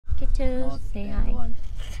Kittu, say hi.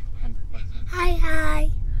 100%. Hi. Hi.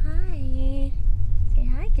 Say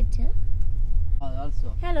hi, Kittu.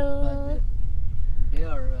 Also. Hello. But they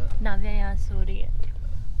are. Navya यहाँ सो रही है.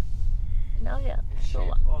 Navya,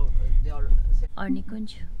 Sowa. They are. और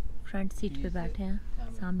निकुंज front seat पे बैठे हैं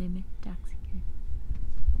सामने में टैक्सी के.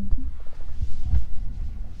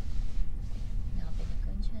 यहाँ पे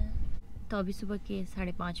निकुंज है. तो अभी सुबह के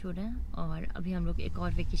 5:30 हो रहे हैं और अभी हम लोग एक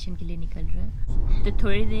और वेकेशन के लिए निकल रहे हैं. तो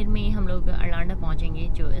थोड़ी देर में हम लोग अरलांडा पहुँचेंगे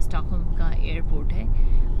जो स्टॉकहोम का एयरपोर्ट है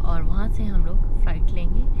और वहाँ से हम लोग फ़्लाइट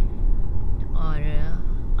लेंगे और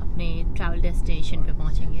अपने ट्रैवल डेस्टिनेशन पे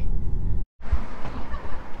पहुँचेंगे.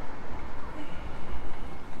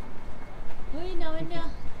 वही नावन्या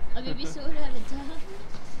अभी भी सो रहा है बच्चा.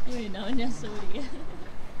 वही नावन्या सो रही है.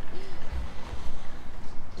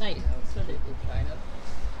 नहीं सो रही है.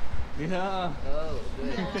 Yeah. Oh,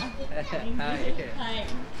 good. Hi. Hi.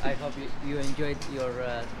 I hope you enjoyed your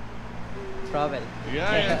travel.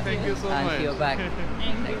 Yeah, thank you so And much. see you back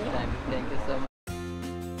Thank next you. time. Thank you so much.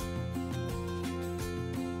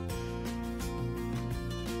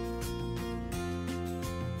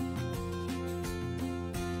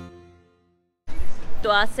 तो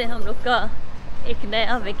आज से हम लोग का एक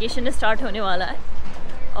नया वेकेशन स्टार्ट होने वाला है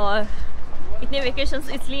और इतने वेकेशंस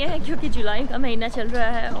इसलिए हैं क्योंकि जुलाई का महीना चल रहा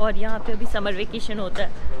है और यहाँ पे अभी समर वेकेशन होता है.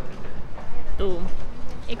 तो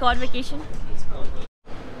एक और वेकेशन.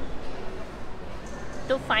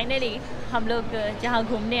 तो फाइनली हम लोग जहाँ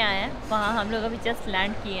घूमने आए हैं वहाँ हम लोग अभी जस्ट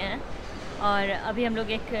लैंड किए हैं और अभी हम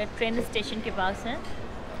लोग एक ट्रेन स्टेशन के पास हैं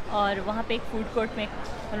और वहाँ पे एक फूड कोर्ट में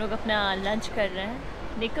हम लोग अपना लंच कर रहे हैं.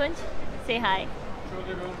 निकुंज से हाय.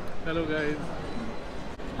 Hello guys.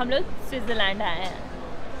 हम लोग स्विट्ज़रलैंड आए हैं.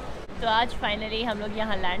 तो आज फाइनली हम लोग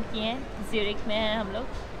यहाँ लैंड किए हैं. ज़्यूरिख में हैं हम लोग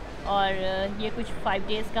और ये कुछ 5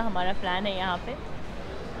 डेज़ का हमारा प्लान है. यहाँ पे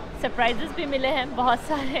सरप्राइजेस भी मिले हैं बहुत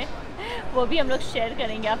सारे. वो भी हम लोग शेयर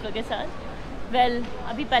करेंगे आप लोगों के साथ.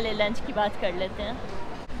 अभी पहले लंच की बात कर लेते हैं.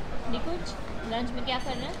 निकुंज लंच में क्या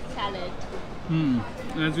कर रहे हैं? सैलड.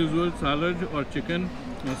 As usual सैलड और चिकन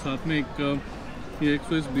और साथ में ये एक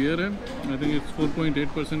स्विस बियर है. I think it's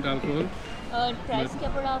 4.8% alcohol. और प्राइस क्या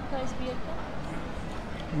पड़ा आपका इस बियर का?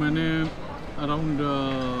 मैंने अराउंड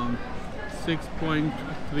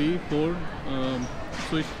 6.34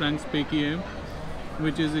 स्विस फ्रैंक्स पे किए हैं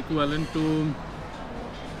which is equivalent to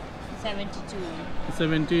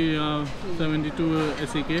 72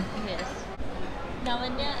 SEK. Yes.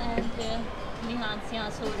 नावन्या and निहांस यहाँ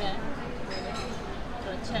सो रहा है तो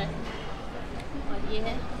अच्छा है. और ये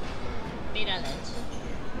है मेरा लंच.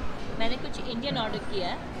 मैंने कुछ इंडियन ऑर्डर किया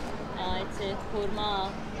है. इट्स कोरमा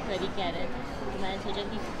करी कह रहे थे तो मैंने सोचा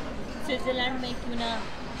कि स्विट्ज़रलैंड में क्यों ना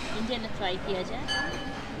इंडियन ट्राई किया जाए.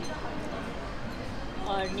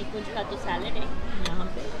 और निकुंज का तो सैलड है यहाँ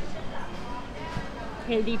पे.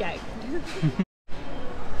 Healthy diet.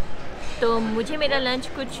 तो मुझे मेरा लंच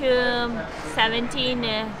कुछ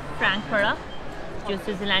 17 फ्रैंक पड़ा जो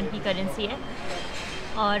स्विट्ज़रलैंड की करेंसी है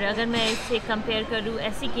और अगर मैं इसे कंपेयर करूँ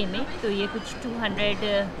SEK में तो ये कुछ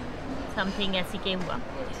 200 समथिंग SEK हुआ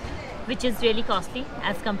which is really costly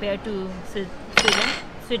as compare to Sweden.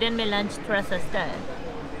 Sweden में लंच थोड़ा सस्ता है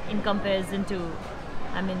इन कंपेरिजन टू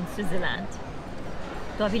स्विट्ज़रलैंड.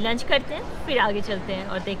 तो अभी लंच करते हैं फिर आगे चलते हैं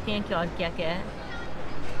और देखते हैं कि और क्या क्या है.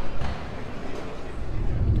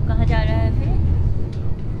 तो कहाँ जा रहा है फिर?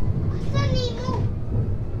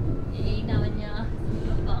 यही नावन्या.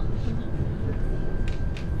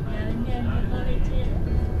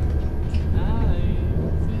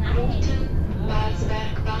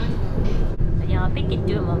 यहाँ पे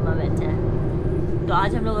किट्टू और मम्मा बैठा है. तो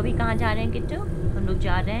आज हम लोग अभी कहाँ जा रहे हैं किट्टू? हम लोग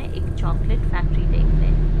जा रहे हैं एक चॉकलेट फैक्ट्री देखने.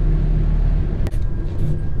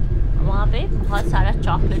 वहाँ पे बहुत सारा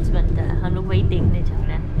चॉकलेट्स बनता है. हम लोग वही देखने जा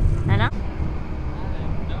रहे हैं है ना.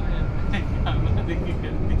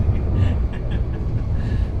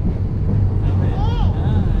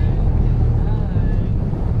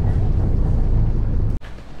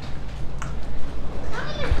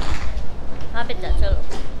 हाँ बेटा चलो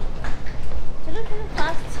चलो चलो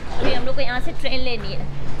फास्ट. अभी हम लोग को यहाँ से ट्रेन लेनी है.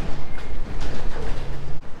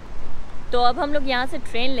 तो अब हम लोग यहाँ से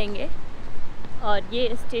ट्रेन लेंगे और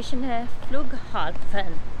ये स्टेशन है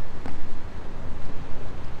फ्लुगहाfen.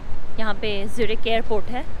 यहाँ पे ज़्यूरिख एयरपोर्ट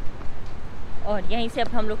है और यहीं से अब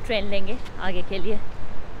हम लोग ट्रेन लेंगे आगे के लिए.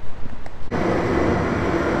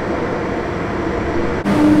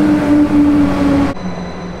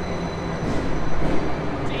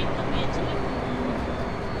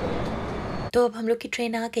 तो अब हम लोग की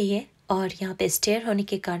ट्रेन आ गई है और यहाँ पे स्टेयर होने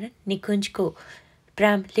के कारण निकुंज को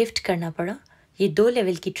प्रैम लिफ्ट करना पड़ा. ये 2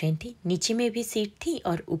 लेवल की ट्रेन थी. नीचे में भी सीट थी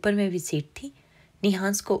और ऊपर में भी सीट थी.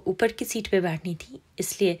 निहांस को ऊपर की सीट पे बैठनी थी,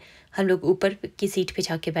 इसलिए हम लोग ऊपर की सीट पे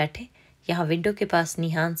जाके बैठे। यहाँ विंडो के पास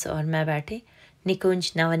निहांस और मैं बैठे।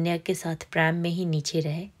 निकुंज लावण्या के साथ प्रैम में ही नीचे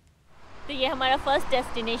रहे। तो ये हमारा फर्स्ट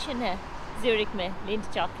डेस्टिनेशन है ज्यूरिख में, लिंड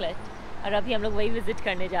चॉकलेट, और अभी हम लोग वही विज़िट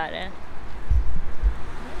करने जा रहे हैं।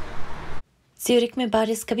 ज्यूरिख में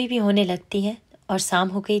बारिश कभी भी होने लगती है और शाम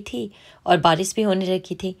हो गई थी और बारिश भी होने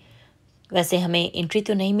लगी थी। वैसे हमें एंट्री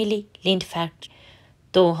तो नहीं मिली लिंड फैक्ट्री,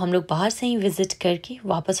 तो हम लोग बाहर से ही विज़िट करके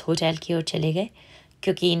वापस होटल की ओर चले गए,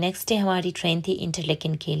 क्योंकि नेक्स्ट डे हमारी ट्रेन थी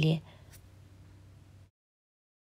इंटरलेकिन के लिए।